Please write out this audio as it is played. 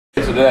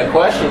answer to that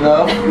question,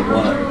 though.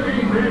 What?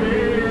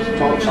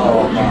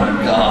 Oh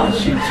my gosh,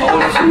 she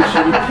told us who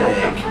should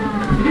pick.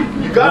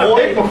 You gotta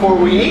pick before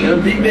we eat.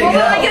 It'll be big Well,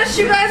 then I help. guess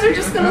you guys are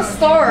just gonna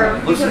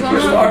starve. Looks because like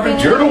you're I'm not starving.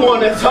 picking You're the anything. one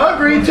that's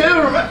hungry, too.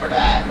 Remember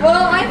that.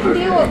 Well, I can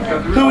deal with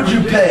it. Who would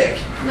you pick?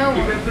 No.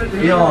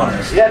 Be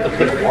honest. You have to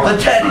pick one.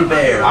 The teddy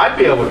bear. I'd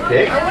be able to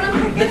pick. I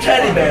wouldn't pick The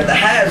teddy bear, the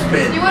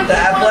has-been, You would the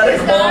pick one of athletic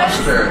these guys?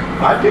 monster.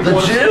 I'd pick The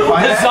one. Jew? If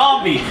I The had-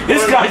 zombie.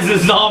 This guy's a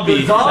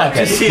zombie. zombie.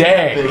 Just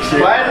dang.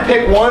 If I had to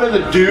pick one of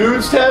the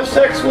dudes to have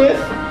sex with,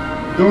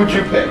 who would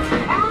you pick?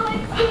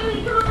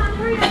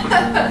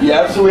 You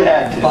absolutely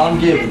had to. I'm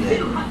giving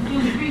it.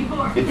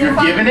 If you're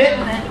giving it,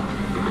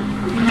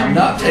 I'm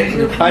not taking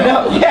it. I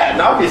know. Yeah,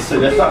 and obviously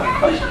that's not the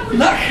question. I'm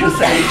not gonna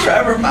say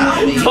Trevor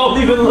Mounty. Don't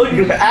even look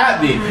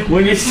at me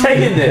when you're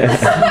saying this.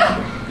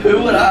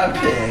 Who would I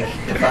pick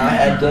if I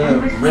had to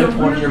rip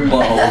one of your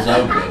buttholes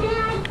open?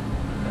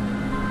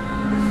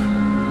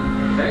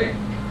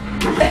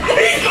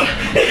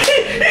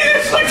 He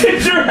just looked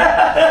at your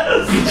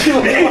ass. He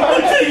looked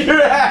at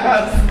your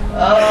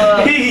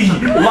ass. He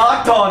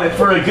locked on it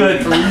for a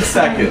good 3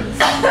 seconds.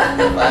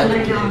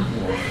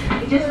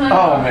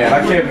 Oh man, I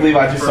can't believe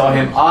I just saw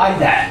him eye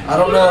that. I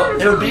don't know.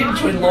 It would be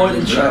between Lloyd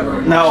and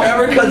Trevor. No.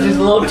 Trevor because he's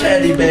a little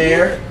teddy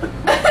bear,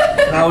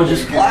 and I would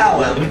just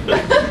plow him,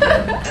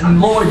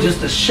 and Lloyd just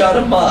to shut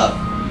him up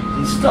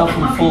and stuff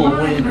him full of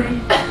wiener.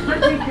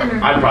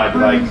 I'd probably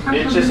be like,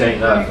 it just ain't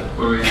nothing.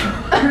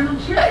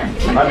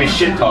 I'd be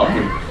shit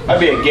talking. I'd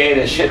be a gay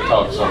that shit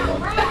talks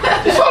someone.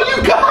 That's all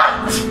you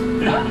got.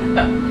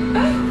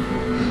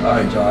 All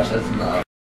right, Josh, that's enough.